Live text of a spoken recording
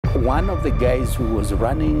one of the guys who was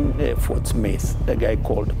running Fort Smith, a guy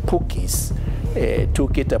called Pukis,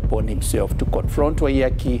 took it upon himself to confront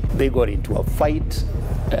Waiyaki. They got into a fight.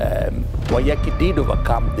 Waiyaki did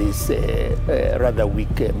overcome this rather weak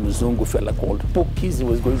Mzungu fella called Pukis. He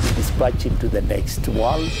was going to dispatch him to the next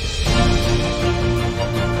world.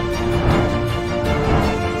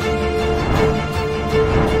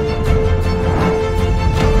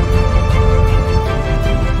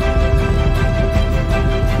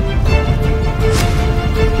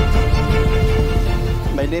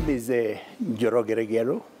 My name is Njoroge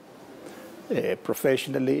Regeru.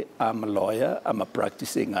 Professionally, I'm a lawyer. I'm a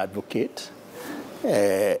practicing advocate.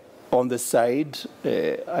 On the side,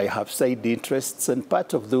 I have side interests, and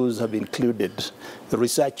part of those have included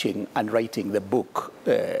researching and writing the book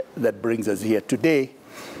that brings us here today.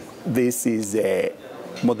 This is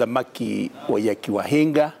Muthamaki Waiyaki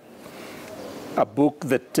Hinga, a book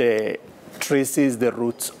that traces the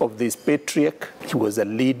roots of this patriarch. He was a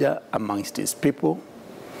leader amongst his people.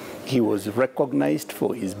 He was recognized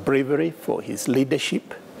for his bravery, for his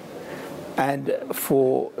leadership, and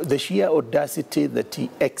for the sheer audacity that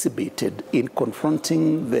he exhibited in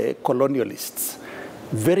confronting the colonialists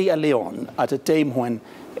very early on, at a time when,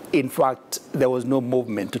 in fact, there was no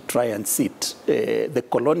movement to try and sit the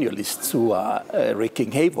colonialists who are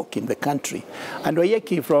wreaking havoc in the country. And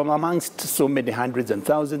Waiyaki, from amongst so many hundreds and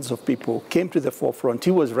thousands of people, came to the forefront.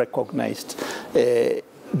 He was recognized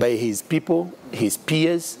by his people, his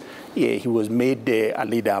peers. He was made a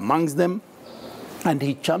leader amongst them, and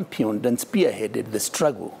he championed and spearheaded the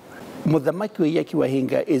struggle. Muthamaki Waiyaki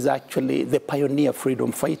Hinga is actually the pioneer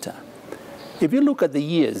freedom fighter. If you look at the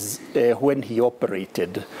years when he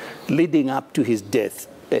operated, leading up to his death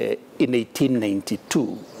in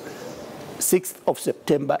 1892, 6th of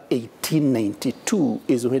September 1892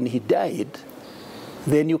 is when he died,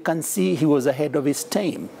 then you can see he was ahead of his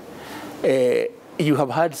time. You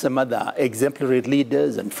have had some other exemplary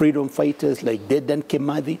leaders and freedom fighters like Dedan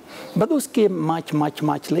Kimathi, but those came much, much,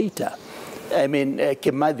 much later. I mean,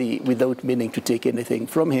 Kimathi, without meaning to take anything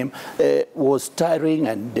from him, was stirring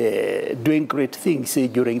and doing great things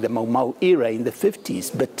during the MauMau era in the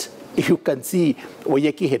 50s. But you can see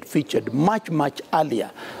Waiyaki had featured much, much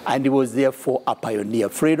earlier, and he was therefore a pioneer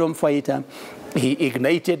freedom fighter. He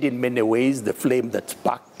ignited in many ways the flame that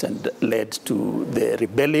sparked and led to the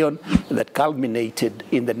rebellion that culminated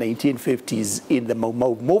in the 1950s in the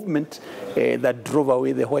MauMau movement that drove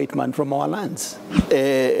away the white man from our lands.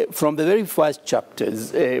 From the very first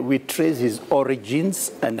chapters, we trace his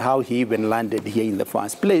origins and how he even landed here in the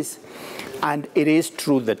first place. And it is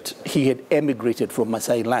true that he had emigrated from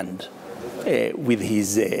Maasai land with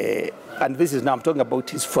his, and this is now I'm talking about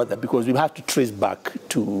his father, because we have to trace back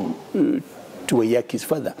to Waiyaki's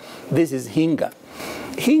father. This is Hinga.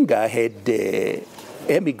 Hinga had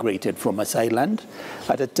emigrated from Maasai land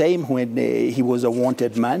at a time when he was a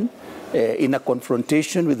wanted man. In a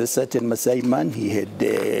confrontation with a certain Maasai man, he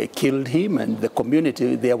had killed him, and the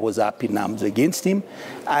community there was up in arms against him.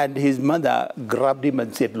 And his mother grabbed him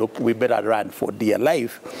and said, look, we better run for dear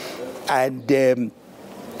life. And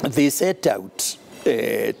they set out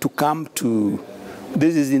to come to,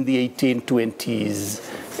 this is in the 1820s,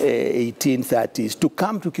 1830s, to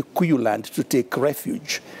come to Kikuyu land to take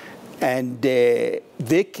refuge. And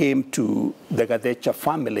they came to the Gathecha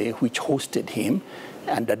family, which hosted him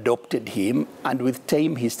and adopted him. And with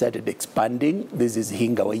time, he started expanding. This is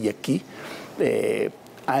Hinga Waiyaki.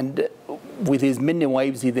 And with his many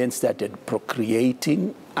wives, he then started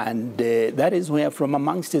procreating. And that is where, from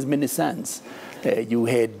amongst his many sons, you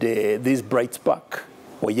had this bright spark,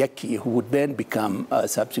 Waiyaki, who would then become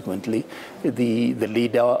subsequently the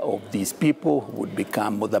leader of these people, who would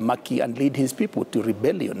become Muthamaki and lead his people to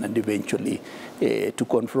rebellion and eventually to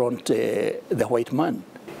confront the white man.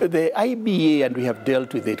 The IBA, and we have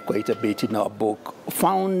dealt with it quite a bit in our book,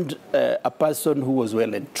 found a person who was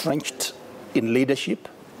well entrenched in leadership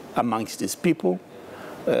amongst his people,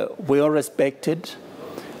 well respected,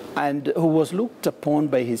 and who was looked upon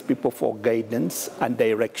by his people for guidance and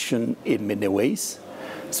direction in many ways.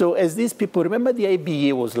 So as these people, remember the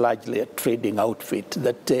IBA was largely a trading outfit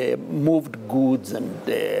that moved goods and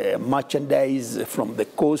merchandise from the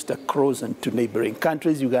coast across and to neighboring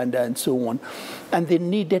countries, Uganda and so on. And they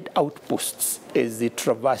needed outposts as they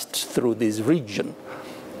traversed through this region.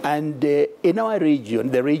 And in our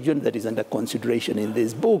region, the region that is under consideration in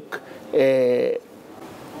this book,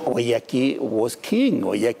 Waiyaki was king.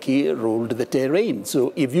 Waiyaki ruled the terrain.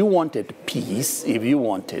 So if you wanted peace, if you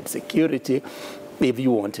wanted security, if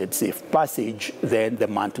you wanted safe passage, then the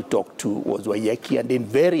man to talk to was Waiyaki, and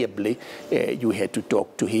invariably you had to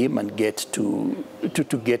talk to him and get to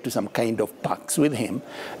some kind of pacts with him.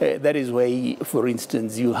 That is why, for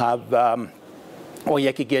instance, you have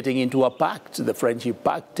Waiyaki getting into a pact, the friendship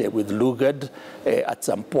pact with Lugard at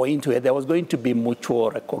some point, where there was going to be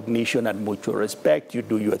mutual recognition and mutual respect. You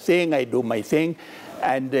do your thing, I do my thing.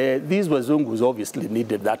 And these Wazungus obviously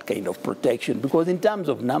needed that kind of protection because in terms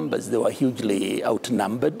of numbers, they were hugely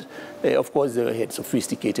outnumbered. Of course, they had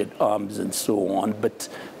sophisticated arms and so on, but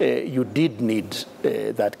you did need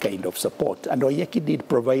that kind of support. And Waiyaki did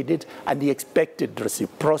provide it, and he expected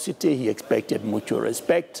reciprocity, he expected mutual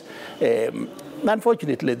respect.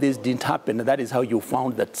 Unfortunately, this didn't happen, and that is how you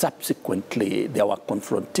found that subsequently there were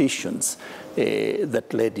confrontations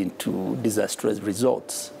that led into disastrous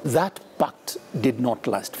results. That pact did not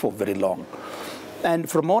last for very long. And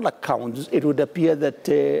from all accounts, it would appear that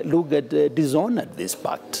Lugard dishonored this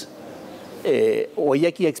pact.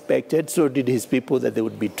 Waiyaki expected, so did his people, that they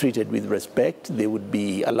would be treated with respect, they would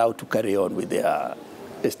be allowed to carry on with their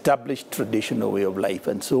established traditional way of life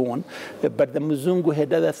and so on. But the Muzungu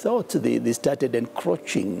had other thoughts. They started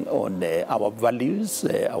encroaching on our values,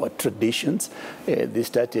 our traditions. They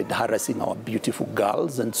started harassing our beautiful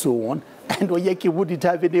girls and so on. And Waiyaki wouldn't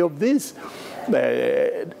have any of this.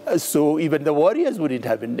 So even the warriors wouldn't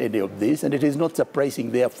have any of this. And it is not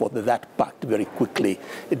surprising, therefore, that that pact very quickly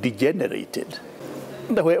degenerated.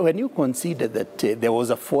 When you consider that there was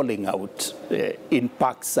a falling out in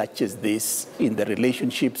pacts such as this, in the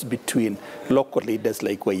relationships between local leaders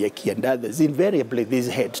like Waiyaki and others, invariably this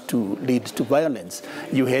had to lead to violence.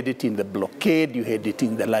 You had it in the blockade, you had it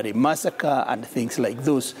in the Lari massacre and things like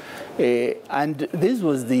those. And this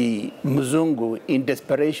was the Muzungu in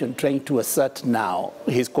desperation trying to assert now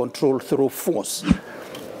his control through force,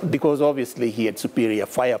 because obviously he had superior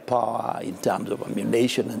firepower in terms of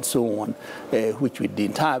ammunition and so on, which we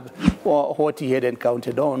didn't have. Or what he had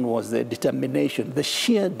encountered on was the determination, the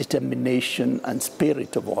sheer determination and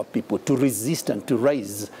spirit of our people to resist and to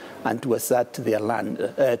rise and to assert their land,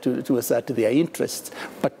 to assert their interests,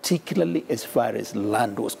 particularly as far as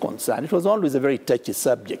land was concerned. It was always a very touchy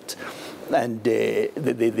subject. And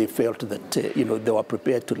they felt that they were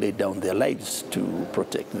prepared to lay down their lives to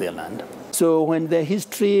protect their land. So when the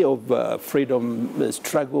history of freedom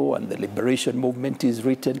struggle and the liberation movement is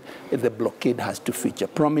written, the blockade has to feature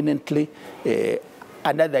prominently.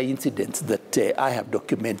 Another incidents that I have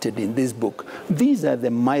documented in this book, these are the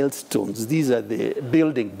milestones, these are the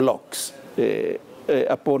building blocks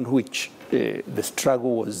upon which the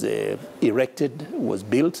struggle was erected, was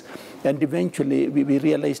built, and eventually we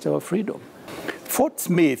realized our freedom. Fort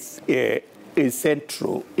Smith is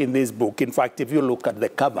central in this book. In fact, if you look at the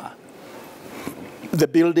cover, the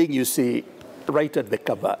building you see right at the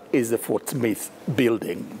cover is the Fort Smith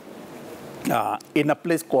building in a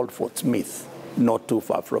place called Fort Smith, not too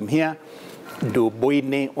far from here.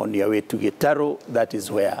 Duboine, on your way to Gitaro, that is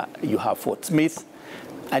where you have Fort Smith.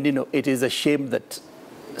 And it is a shame that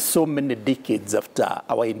so many decades after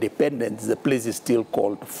our independence, the place is still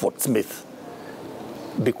called Fort Smith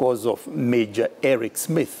because of Major Eric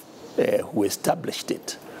Smith, who established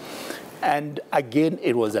it. And again,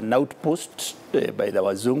 it was an outpost by the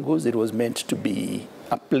Wazungus. It was meant to be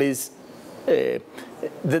a place.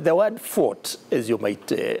 The word fort, as you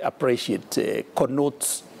might appreciate,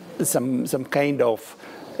 connotes some kind of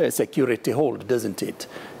security hold, doesn't it?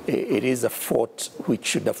 It is a fort which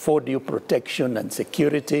should afford you protection and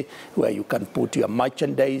security, where you can put your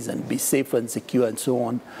merchandise and be safe and secure and so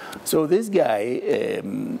on. So this guy,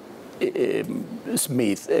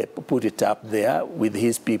 Smith, put it up there with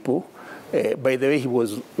his people. By the way, he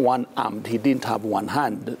was one-armed. He didn't have one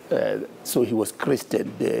hand, so he was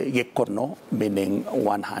christened Gekono, meaning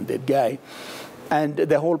one-handed guy. And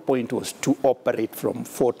the whole point was to operate from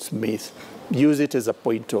Fort Smith, use it as a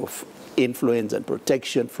point of influence and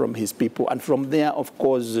protection from his people, and from there, of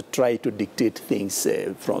course, try to dictate things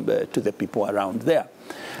to the people around there.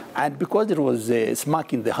 And because it was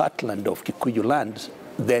smack in the heartland of Kikuyu land,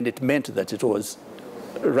 then it meant that it was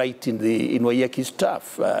right in Waiyaki's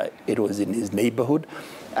turf. It was in his neighborhood,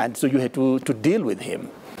 and so you had to deal with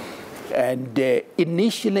him. And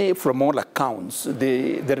initially, from all accounts,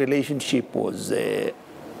 the relationship was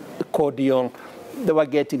cordial. They were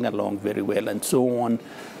getting along very well and so on.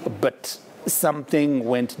 But something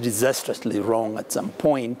went disastrously wrong at some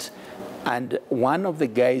point. And one of the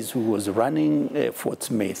guys who was running Fort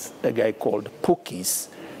Smith, a guy called Pukis,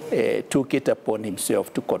 took it upon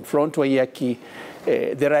himself to confront Waiyaki.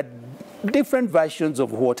 There are different versions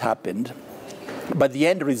of what happened. But the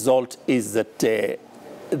end result is that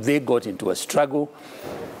they got into a struggle.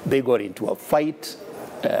 They got into a fight.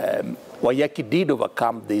 Waiyaki did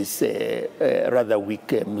overcome this rather weak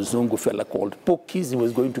Mzungu fella called Pokis. He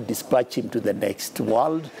was going to dispatch him to the next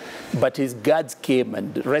world, but his guards came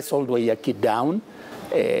and wrestled Waiyaki down.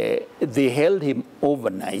 They held him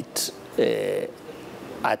overnight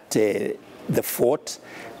at the fort,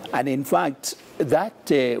 and in fact,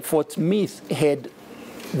 that Fort Smith had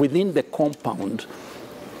within the compound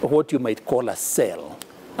what you might call a cell,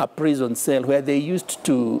 a prison cell, where they used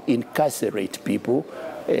to incarcerate people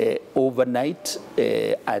overnight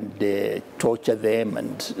and torture them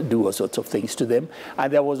and do all sorts of things to them.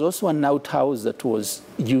 And there was also an outhouse that was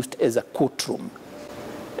used as a courtroom.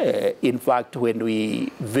 In fact, when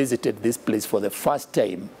we visited this place for the first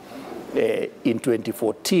time in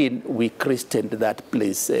 2014, we christened that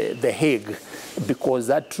place The Hague, because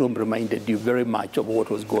that room reminded you very much of what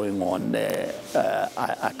was going on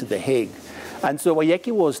at The Hague. And so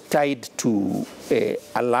Waiyaki was tied to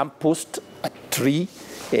a lamppost, a tree,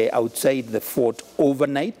 outside the fort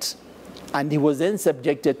overnight, and he was then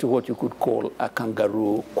subjected to what you could call a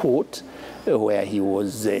kangaroo court, where he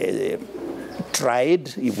was tried,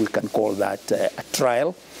 if we can call that a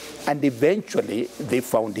trial, and eventually they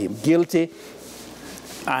found him guilty,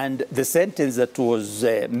 and the sentence that was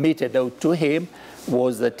meted out to him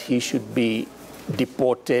was that he should be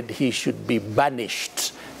deported, he should be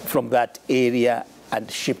banished from that area and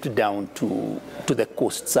shipped down to the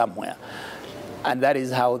coast somewhere. And that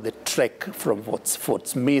is how the trek from Fort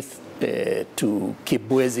Smith to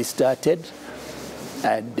Kibwezi started.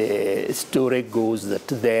 And the story goes that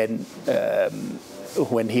then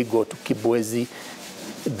when he got to Kibwezi,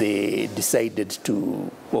 they decided to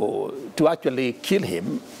actually kill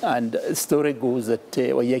him. And the story goes that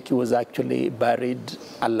Waiyaki was actually buried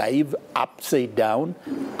alive, upside down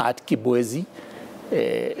at Kibwezi.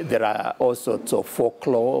 There are all sorts of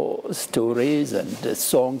folklore stories and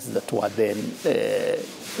songs that were then,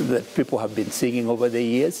 that people have been singing over the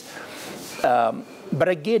years. But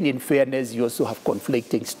again, in fairness, you also have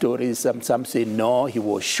conflicting stories. Some say, no, he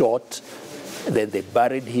was shot, then they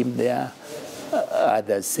buried him there.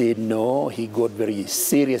 Others say, no, he got very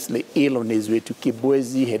seriously ill on his way to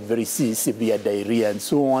Kibwezi, had very severe diarrhea and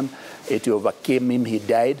so on. It overcame him, he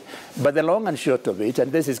died. But the long and short of it, and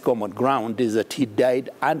this is common ground, is that he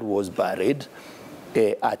died and was buried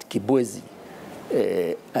at Kibwezi.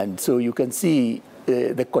 And so you can see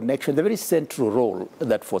the connection, the very central role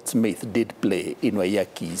that Fort Smith did play in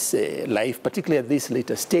Waiyaki's life, particularly at this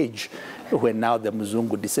later stage, when now the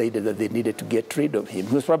Mzungu decided that they needed to get rid of him.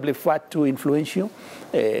 He was probably far too influential,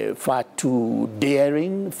 far too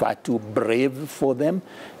daring, far too brave for them,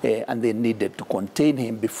 and they needed to contain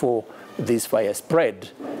him before this fire spread.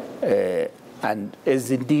 And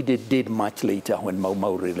as indeed it did much later when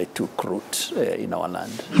MauMau really took root in our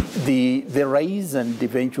land. The rise and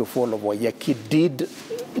eventual fall of Waiyaki did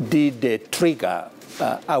trigger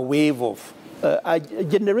a wave of a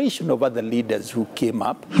generation of other leaders who came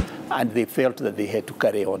up, and they felt that they had to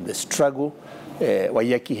carry on the struggle.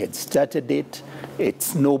 Waiyaki had started it. It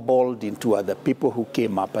snowballed into other people who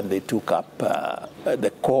came up and they took up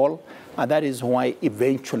the call. And that is why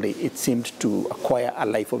eventually it seemed to acquire a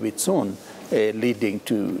life of its own, leading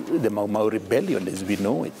to the MauMau rebellion as we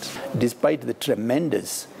know it. Despite the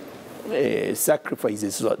tremendous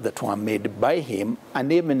sacrifices that were made by him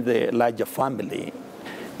and even the larger family,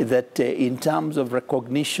 that in terms of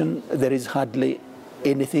recognition, there is hardly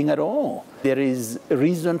anything at all. There is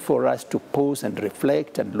reason for us to pause and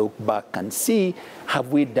reflect and look back and see,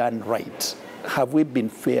 have we done right? Have we been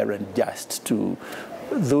fair and just to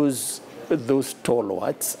those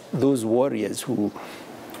stalwarts, those warriors who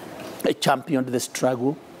championed the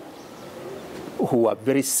struggle, who are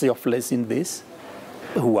very selfless in this,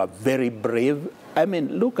 who are very brave? I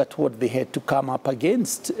mean, look at what they had to come up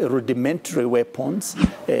against: rudimentary weapons,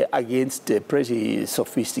 against pretty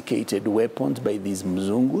sophisticated weapons by these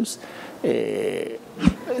Mzungus,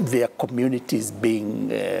 their communities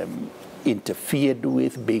being interfered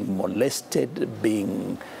with, being molested,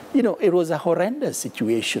 being, you know, it was a horrendous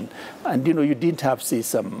situation. And, you know, you didn't have, say,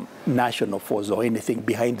 some national force or anything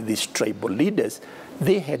behind these tribal leaders.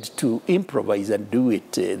 They had to improvise and do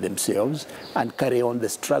it themselves and carry on the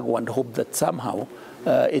struggle and hope that somehow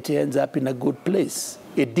it ends up in a good place.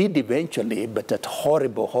 It did eventually, but at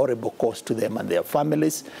horrible, horrible cost to them and their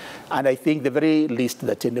families. And I think the very least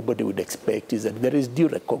that anybody would expect is that there is due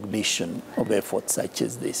recognition of efforts such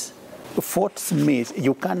as this. Fort Smith,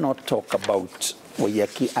 you cannot talk about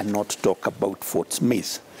Waiyaki and not talk about Fort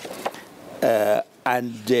Smith. To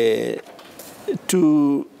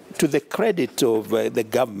the credit of the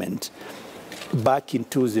government, back in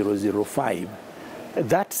 2005,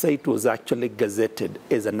 that site was actually gazetted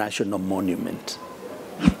as a national monument.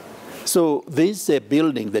 So this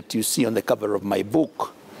building that you see on the cover of my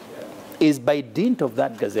book is, by dint of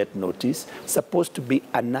that gazette notice, supposed to be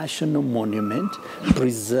a national monument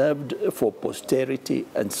preserved for posterity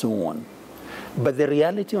and so on. But the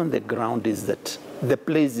reality on the ground is that the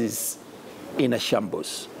place is in a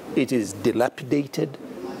shambles. It is dilapidated.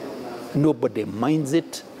 Nobody minds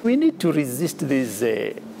it. We need to resist this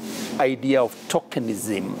idea of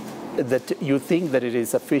tokenism, that you think that it is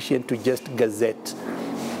sufficient to just gazette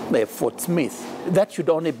Fort Smith. That should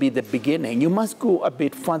only be the beginning. You must go a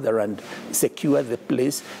bit further and secure the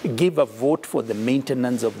place, give a vote for the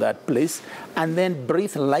maintenance of that place, and then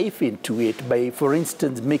breathe life into it by, for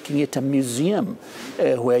instance, making it a museum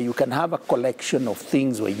where you can have a collection of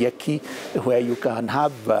things, Waiyaki, where you can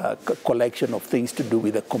have a collection of things to do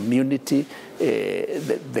with the community,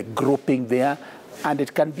 the grouping there. And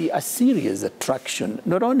it can be a serious attraction,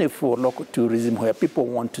 not only for local tourism where people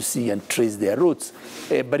want to see and trace their roots,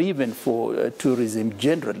 but even for tourism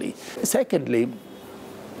generally. Secondly,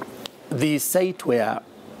 the site where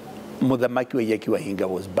Muthamaki Waiyaki wa Hinga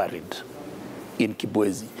was buried in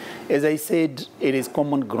Kibwezi. As I said, it is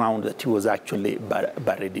common ground that he was actually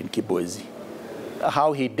buried in Kibwezi.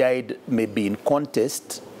 How he died may be in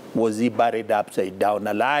contest. Was he buried upside down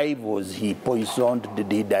alive? Was he poisoned?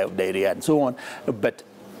 Did he die of diarrhea? And so on. But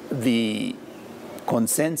the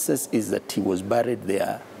consensus is that he was buried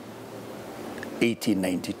there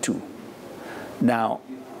 1892. Now,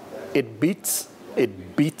 it beats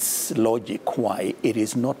logic why it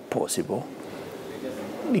is not possible,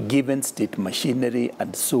 given state machinery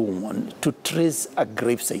and so on, to trace a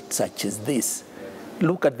gravesite such as this.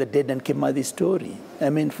 Look at the Dedan Kimathi story. I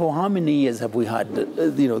mean, for how many years have we had,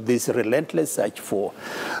 this relentless search for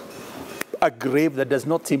a grave that does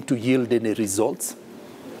not seem to yield any results?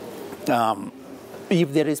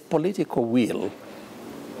 If there is political will,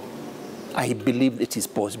 I believe it is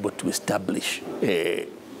possible to establish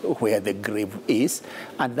where the grave is,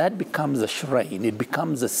 and that becomes a shrine. It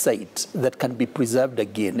becomes a site that can be preserved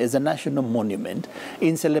again as a national monument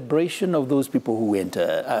in celebration of those people who went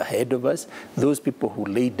ahead of us, those people who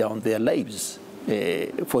laid down their lives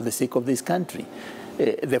for the sake of this country.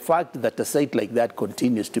 The fact that a site like that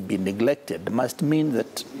continues to be neglected must mean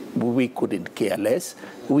that we couldn't care less.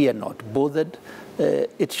 We are not bothered.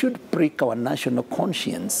 It should prick our national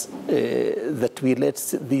conscience that we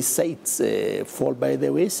let these sites fall by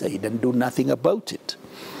the wayside and do nothing about it.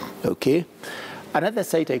 Okay? Another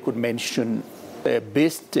site I could mention,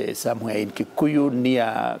 based somewhere in Kikuyu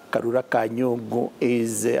near Karura Kanyongo,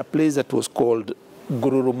 is a place that was called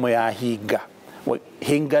Gururumoya Hinga,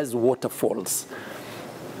 Hinga's Waterfalls.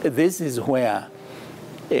 This is where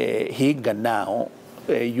Hinga now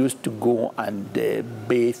used to go and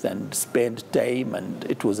bathe and spend time, and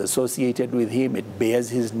it was associated with him. It bears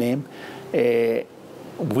his name.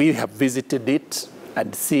 We have visited it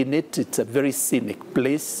and seen it. It's a very scenic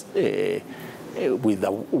place with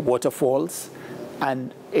the waterfalls,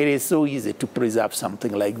 and it is so easy to preserve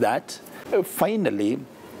something like that. Finally,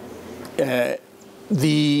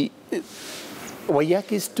 the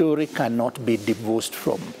Waiyaki story cannot be divorced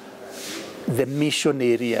from the mission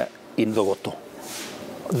area in Dogoto.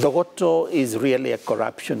 Dogoto is really a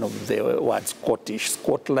corruption of the word Scottish.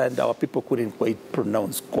 Scotland, our people couldn't quite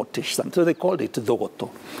pronounce Scottish, so they called it Dogoto.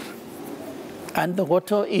 And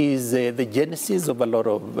Dogoto is the genesis of a lot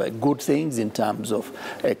of good things in terms of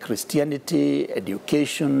Christianity,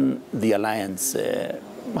 education, the Alliance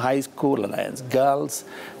High School, Alliance Girls,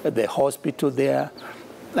 the hospital there.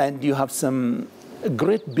 And you have some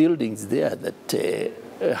great buildings there that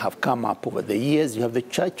have come up over the years. You have the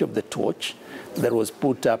Church of the Torch that was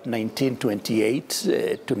put up 1928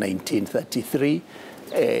 to 1933.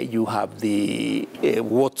 You have the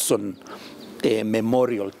Watson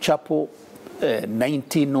Memorial Chapel,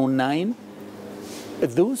 1909.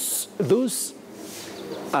 Those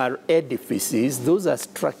are edifices, those are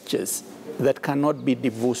structures that cannot be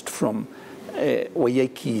divorced from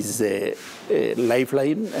Waiyaki's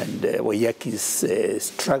lifeline and Waiyaki's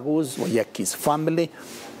struggles, Waiyaki's family,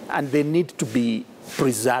 and they need to be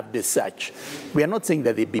preserved as such. We are not saying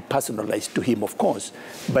that they be personalized to him, of course,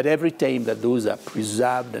 but every time that those are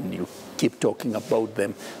preserved and you keep talking about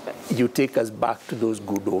them, you take us back to those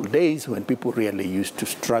good old days when people really used to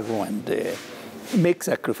struggle and make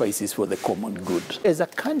sacrifices for the common good. As a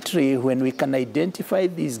country, when we can identify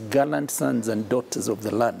these gallant sons and daughters of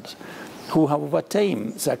the land who have over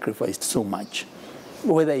time sacrificed so much,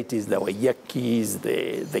 whether it is the Waiyakis,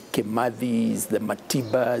 the Kimathis, the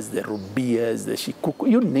Matibas, the Rubias, the Shikuku,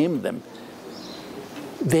 you name them,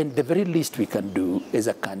 then the very least we can do as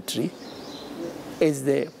a country is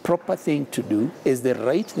the proper thing to do, is the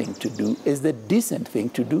right thing to do, is the decent thing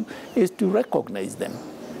to do, is to recognize them.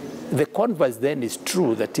 The converse then is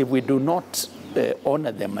true, that if we do not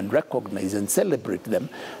honor them and recognize and celebrate them,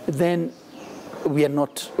 then we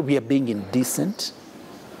are being indecent,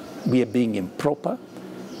 we are being improper.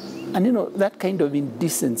 And that kind of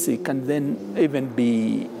indecency can then even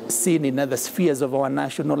be seen in other spheres of our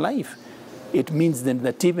national life. It means then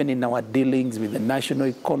that even in our dealings with the national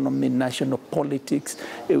economy, national politics,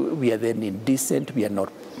 we are then indecent, we are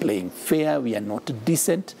not playing fair, we are not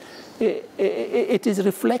decent. It is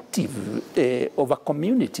reflective of a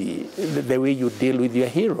community, the way you deal with your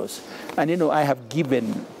heroes. And I have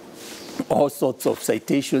given all sorts of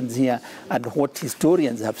citations here and what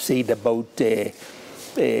historians have said about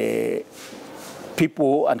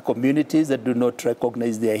people and communities that do not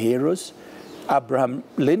recognize their heroes. Abraham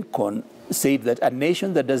Lincoln said that a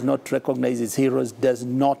nation that does not recognize its heroes does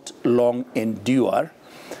not long endure.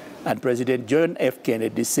 And President John F.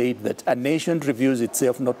 Kennedy said that a nation reviews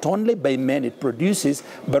itself not only by men it produces,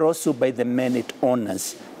 but also by the men it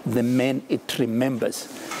honors, the men it remembers.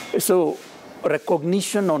 So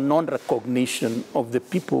recognition or non-recognition of the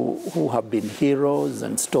people who have been heroes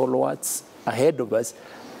and stalwarts ahead of us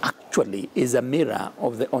actually is a mirror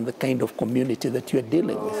of on the kind of community that you are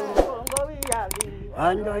dealing with.